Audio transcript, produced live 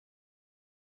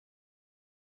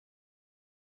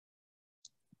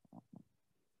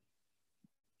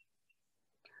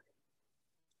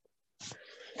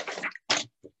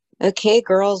Okay,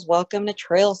 girls, welcome to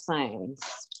Trail Signs.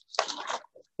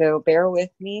 So bear with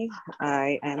me.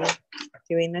 I am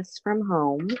doing this from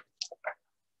home,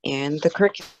 and the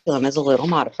curriculum is a little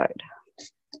modified.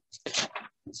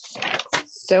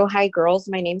 So hi, girls.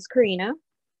 My name's Karina,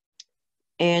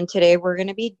 and today we're going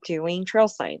to be doing trail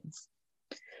signs.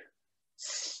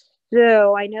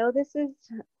 So I know this is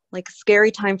like a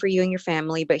scary time for you and your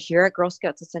family, but here at Girl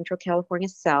Scouts of Central California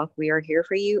South, we are here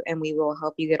for you and we will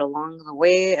help you get along the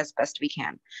way as best we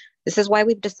can. This is why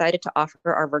we've decided to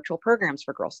offer our virtual programs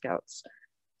for Girl Scouts.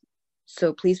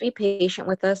 So please be patient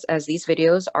with us as these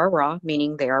videos are raw,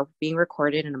 meaning they are being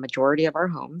recorded in a majority of our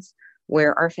homes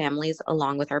where our families,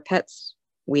 along with our pets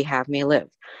we have, may live.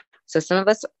 So some of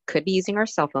us could be using our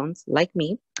cell phones, like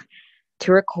me,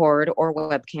 to record, or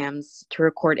webcams to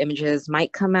record images,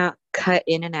 might come out cut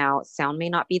in and out. Sound may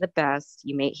not be the best.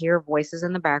 You may hear voices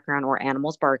in the background or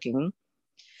animals barking.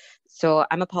 So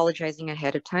I'm apologizing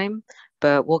ahead of time,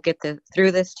 but we'll get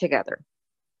through this together.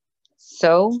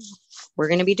 So we're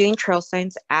going to be doing trail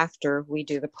signs after we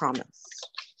do the promise.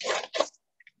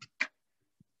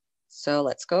 So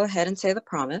let's go ahead and say the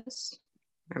promise.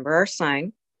 Remember our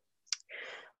sign.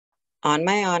 On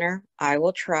my honor, I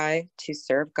will try to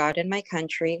serve God and my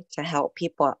country, to help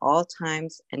people at all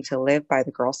times, and to live by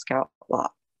the Girl Scout law.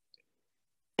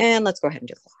 And let's go ahead and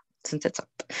do the law, since it's up.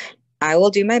 I will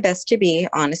do my best to be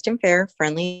honest and fair,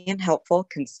 friendly and helpful,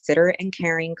 considerate and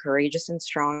caring, courageous and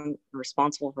strong,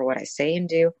 responsible for what I say and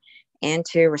do, and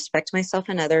to respect myself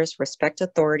and others, respect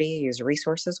authority, use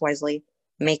resources wisely,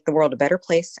 make the world a better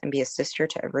place, and be a sister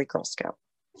to every Girl Scout.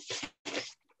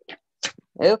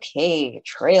 Okay,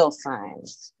 trail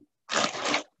signs.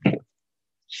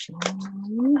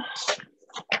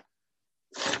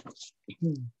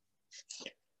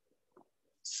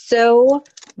 So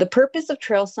the purpose of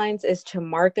trail signs is to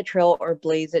mark a trail or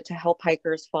blaze it to help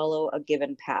hikers follow a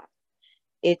given path.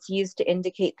 It's used to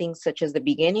indicate things such as the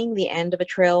beginning, the end of a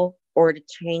trail, or to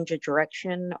change a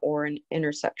direction or an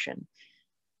intersection.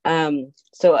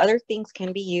 So other things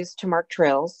can be used to mark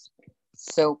trails.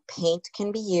 So paint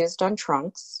can be used on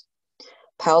trunks.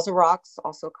 Piles of rocks,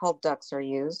 also called ducks, are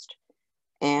used,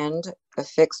 and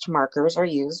affixed markers are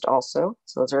used also.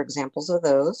 So those are examples of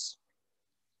those.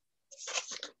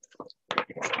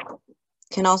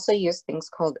 Can also use things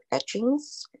called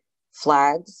etchings,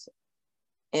 flags,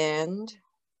 and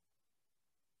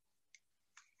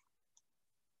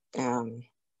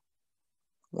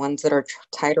ones that are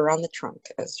tied around the trunk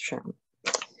as shown.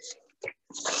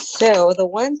 So the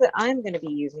ones that I'm going to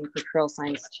be using for trail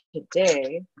signs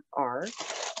today are,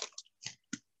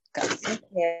 got some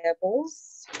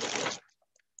pebbles,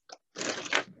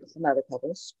 some other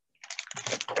pebbles,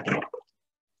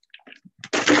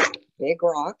 big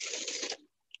rock,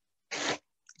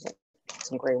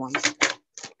 some gray ones,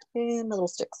 and the little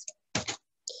sticks.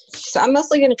 So I'm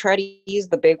mostly going to try to use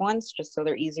the big ones just so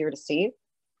they're easier to see.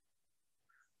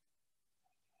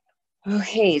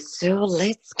 Okay, so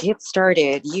let's get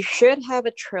started. You should have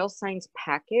a trail signs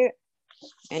packet,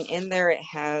 and in there it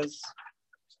has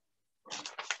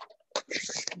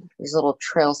these little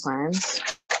trail signs.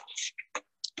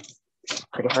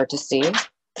 Pretty hard to see.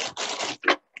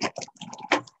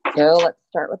 So let's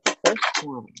start with the first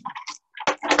one.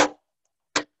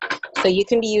 So you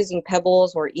can be using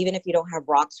pebbles, or even if you don't have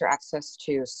rocks or access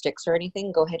to sticks or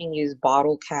anything, go ahead and use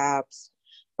bottle caps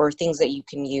or things that you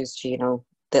can use to,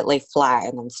 that lay flat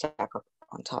and then stack up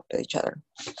on top of each other.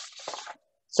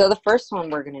 So the first one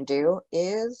we're going to do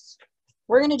is,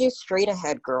 we're going to do straight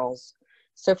ahead, girls.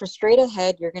 So for straight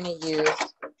ahead, you're going to use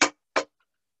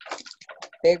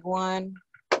big one,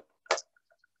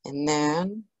 and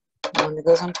then one that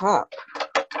goes on top.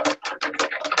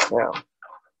 So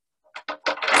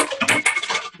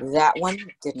that one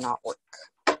did not work.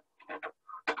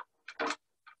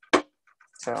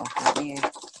 So let me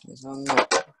zoom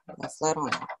my flat on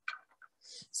it.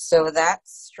 So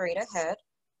that's straight ahead.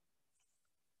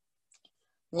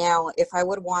 Now, if I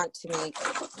would want to make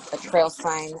a trail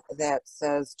sign that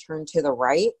says turn to the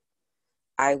right,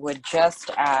 I would just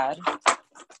add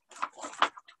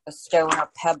a stone or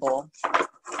pebble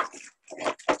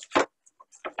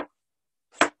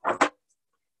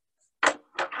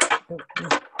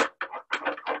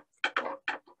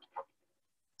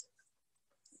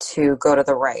to go to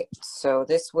the right. So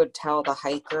this would tell the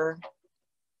hiker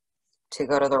to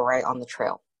go to the right on the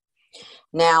trail.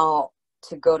 Now,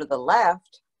 to go to the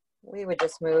left, we would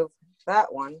just move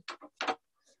that one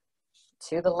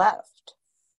to the left.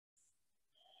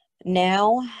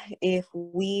 Now, if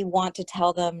we want to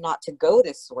tell them not to go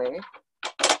this way,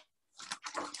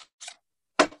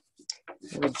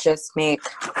 we would just make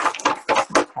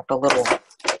up a little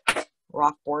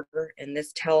rock border, and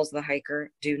this tells the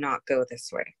hiker, do not go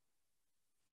this way.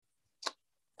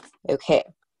 Okay,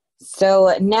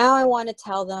 so now I want to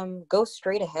tell them, go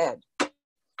straight ahead.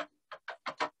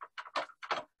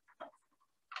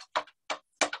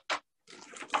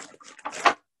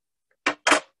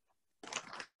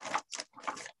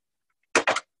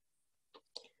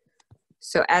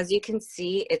 So as you can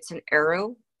see, it's an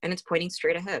arrow and it's pointing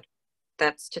straight ahead.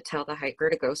 That's to tell the hiker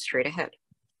to go straight ahead.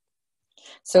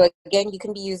 So again, you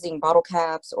can be using bottle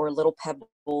caps or little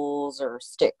pebbles or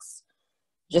sticks,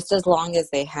 just as long as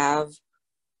they have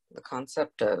the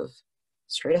concept of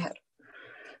straight ahead.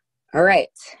 All right,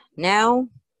 now,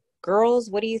 girls,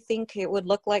 what do you think it would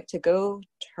look like to go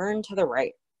turn to the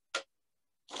right?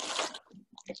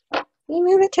 You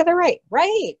move it to the right.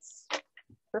 Right.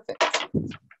 Perfect.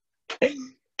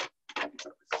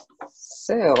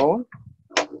 So,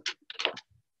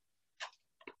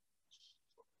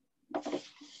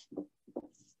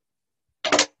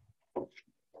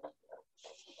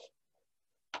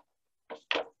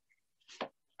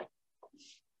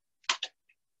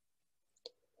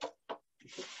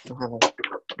 I don't have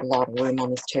a lot of room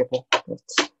on this table.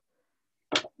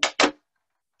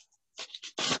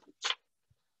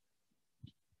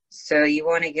 So you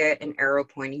want to get an arrow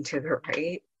pointing to the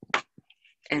right,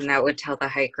 and that would tell the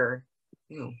hiker,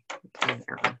 oh, an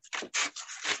arrow.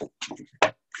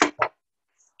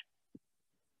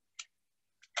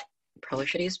 Probably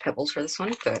should use pebbles for this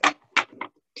one, but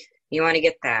you want to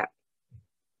get that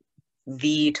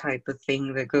V type of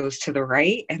thing that goes to the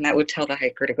right, and that would tell the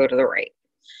hiker to go to the right.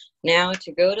 Now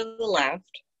to go to the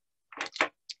left,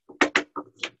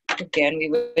 again, we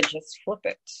would just flip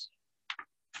it.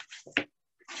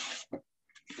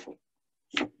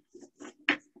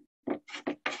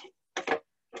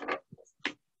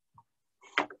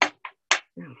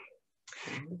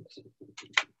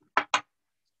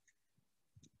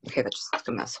 Okay, that just looks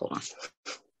a mess. Hold on.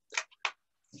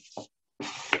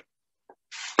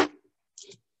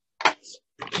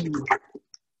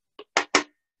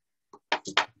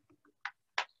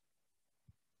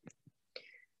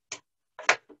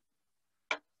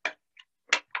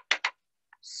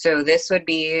 So this would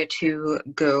be to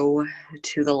go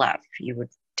to the left. You would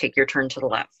take your turn to the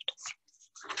left.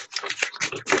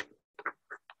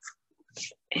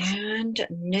 And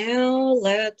now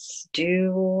let's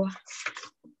do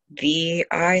the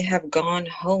I have gone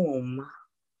home.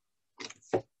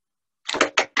 So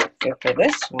for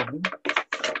this one,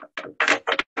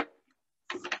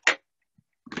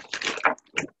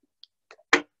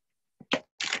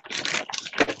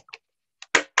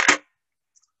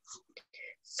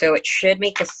 so it should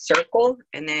make a circle,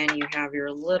 and then you have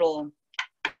your little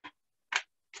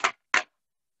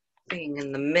thing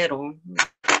in the middle.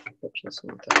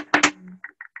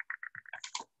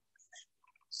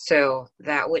 So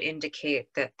that would indicate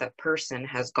that the person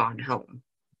has gone home.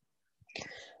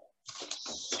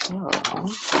 So,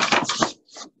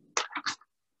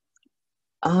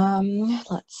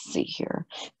 let's see here.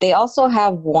 They also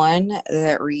have one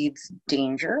that reads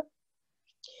danger.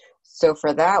 So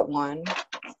for that one,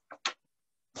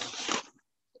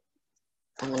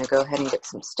 I'm going to go ahead and get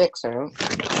some sticks out.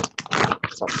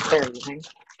 That's what they're using.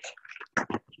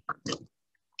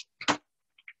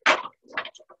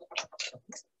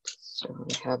 So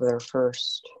we have their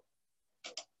first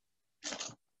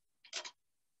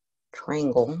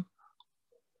triangle.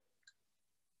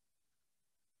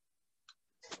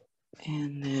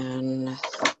 And then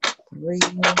 3.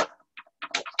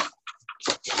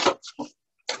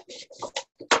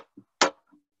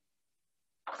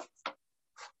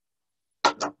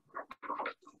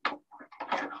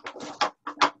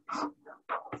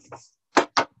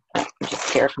 I'm just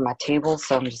scared for my table,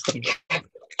 so I'm just going to get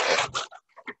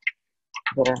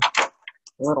a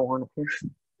little one up here.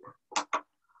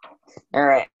 All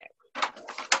right.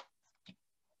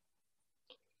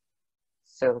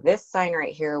 So this sign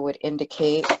right here would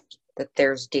indicate that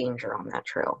there's danger on that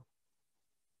trail.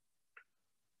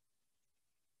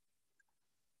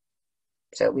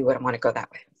 So we wouldn't want to go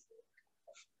that way.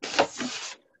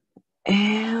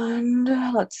 And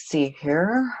let's see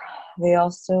here. They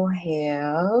also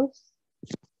have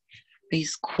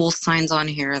these cool signs on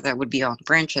here that would be on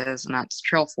branches, and that's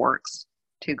trail forks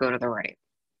to go to the right.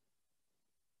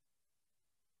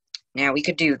 Now we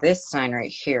could do this sign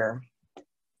right here.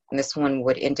 And this one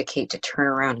would indicate to turn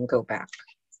around and go back.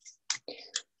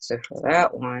 So for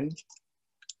that one,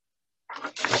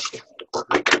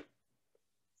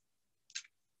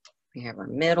 we have our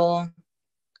middle.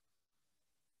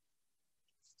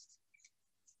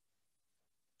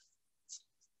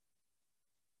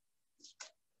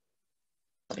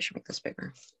 I should make this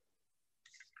bigger.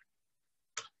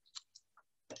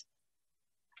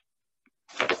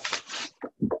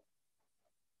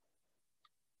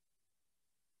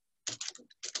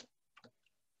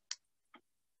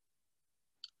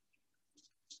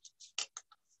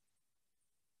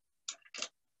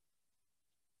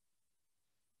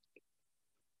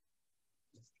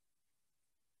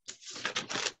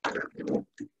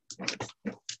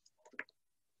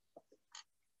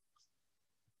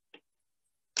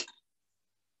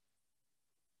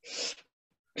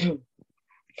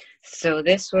 So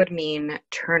this would mean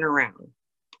turn around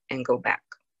and go back.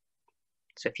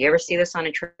 So if you ever see this on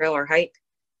a trail or hike,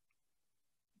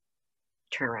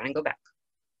 turn around and go back.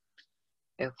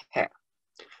 Okay.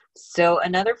 So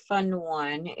another fun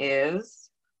one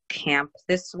is camp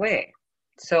this way.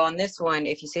 So on this one,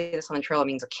 if you see this on the trail, it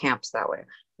means it camps that way,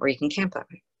 or you can camp that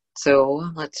way.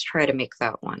 So let's try to make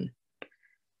that one.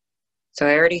 So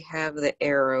I already have the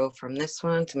arrow from this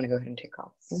one, so I'm gonna go ahead and take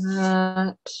off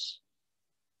that.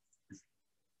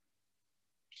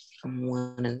 From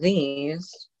one of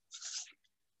these.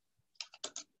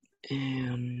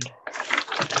 And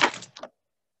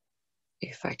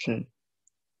if I can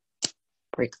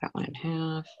break that one in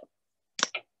half,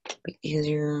 it'll be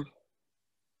easier.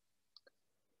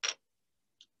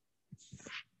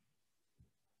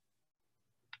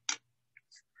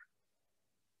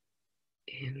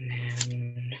 And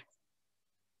then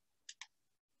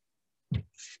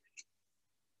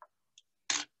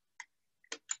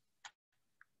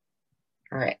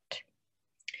all right.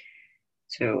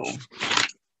 So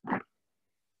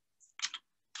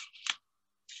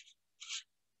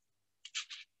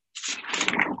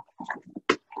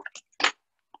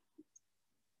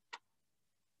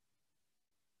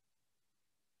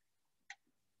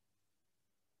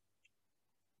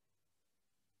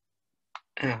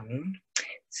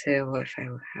so if I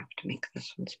would have to make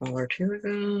this one smaller too, I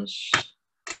guess,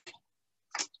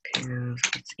 because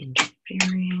it's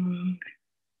interfering.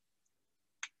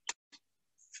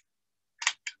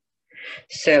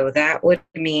 So that would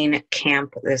mean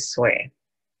camp this way.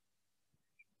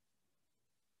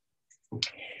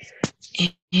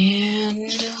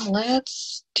 And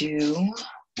let's do,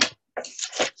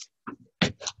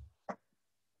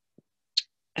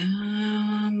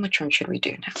 which one should we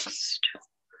do next?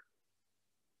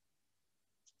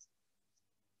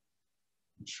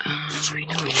 I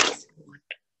know I have one.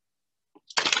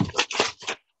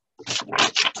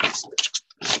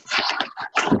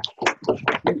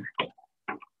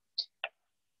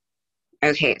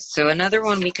 Okay, so another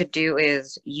one we could do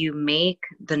is you make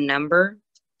the number,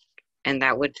 and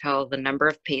that would tell the number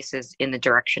of paces in the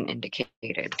direction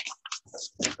indicated.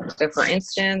 So for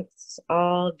instance,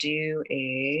 I'll do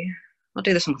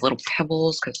this one with little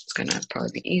pebbles because it's gonna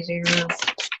probably be easier.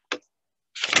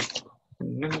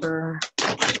 Number.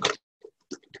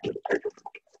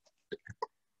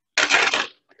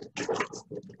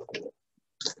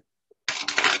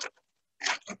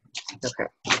 Okay.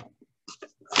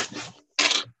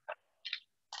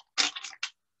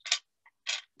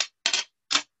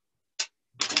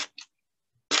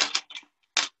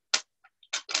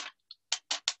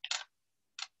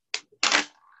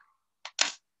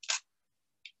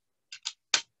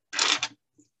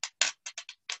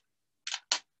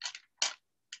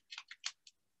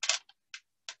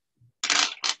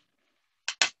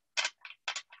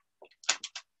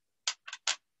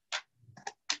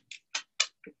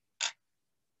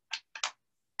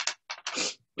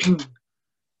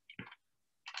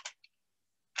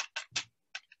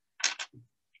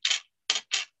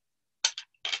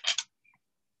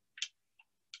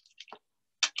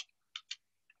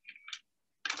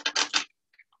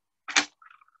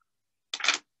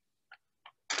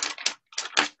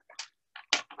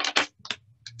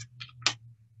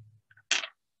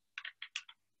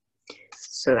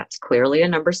 So that's clearly a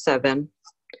number 7.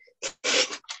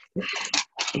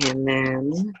 And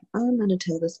then I'm going to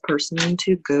tell this person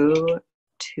to go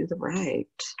to the right.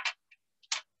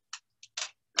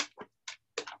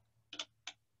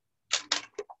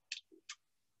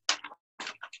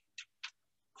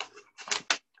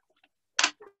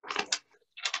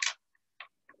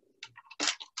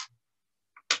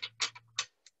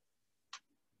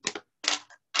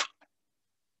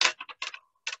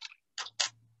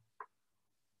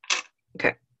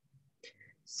 Okay.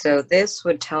 So this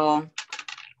would tell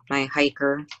my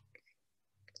hiker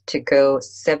to go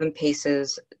 7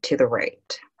 paces to the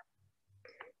right.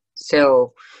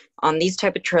 So on these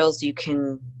type of trails, you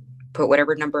can put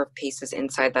whatever number of paces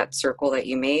inside that circle that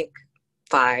you make,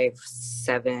 5,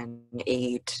 7,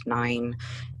 8, 9,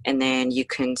 and then you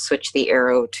can switch the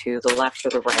arrow to the left or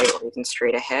the right or even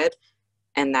straight ahead,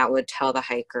 and that would tell the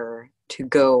hiker to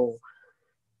go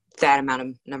that amount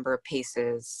of number of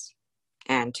paces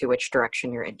and to which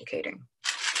direction you're indicating.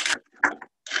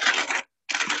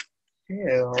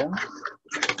 So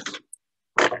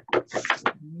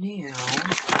now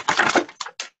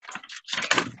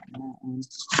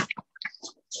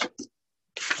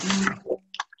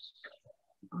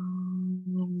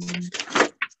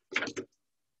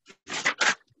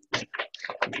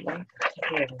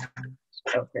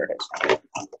Oh, here it is.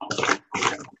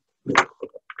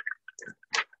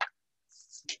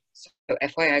 So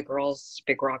FYI, girls,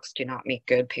 big rocks do not make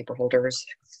good paper holders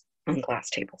on glass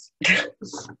tables.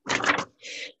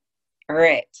 All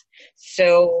right,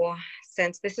 so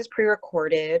since this is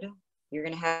pre-recorded, you're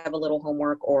gonna have a little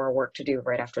homework or work to do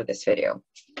right after this video.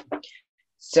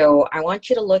 So I want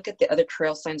you to look at the other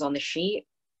trail signs on the sheet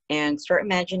and start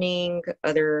imagining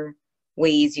other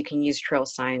ways you can use trail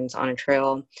signs on a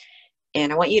trail.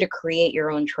 And I want you to create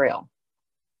your own trail.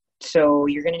 So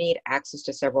you're going to need access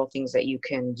to several things that you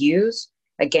can use.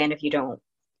 Again, if you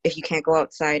can't go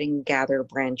outside and gather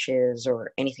branches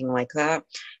or anything like that,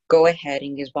 go ahead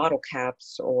and use bottle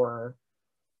caps or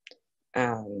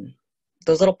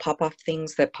those little pop-off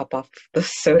things that pop off the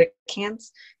soda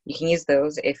cans. You can use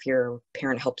those if your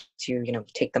parent helped you,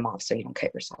 take them off so you don't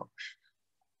cut yourself.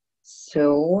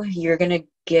 So you're going to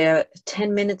get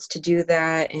 10 minutes to do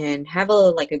that and have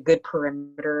a good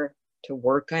perimeter to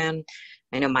work on.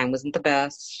 I know mine wasn't the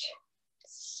best.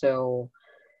 So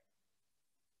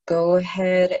go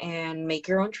ahead and make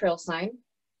your own trail sign.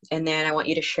 And then I want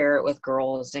you to share it with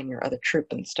girls in your other troop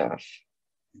and stuff.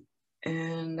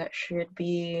 And that should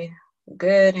be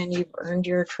good. And you've earned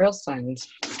your trail signs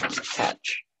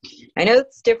patch. I know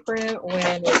it's different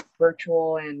when it's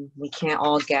virtual and we can't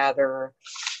all gather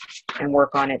and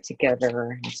work on it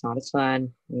together. It's not as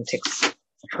fun. It takes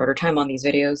shorter time on these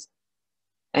videos.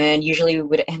 And usually we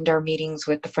would end our meetings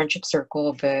with the friendship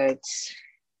circle, but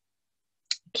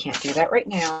can't do that right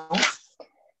now.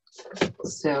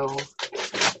 So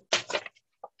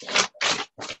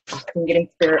I'm getting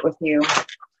spirit with you.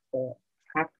 So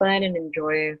have fun and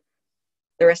enjoy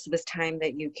the rest of this time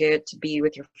that you get to be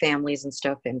with your families and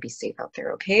stuff, and be safe out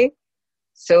there, okay?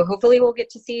 So hopefully we'll get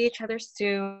to see each other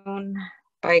soon.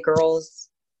 Bye, girls,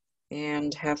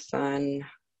 and have fun.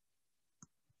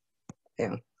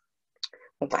 Yeah.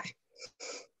 Bye-bye.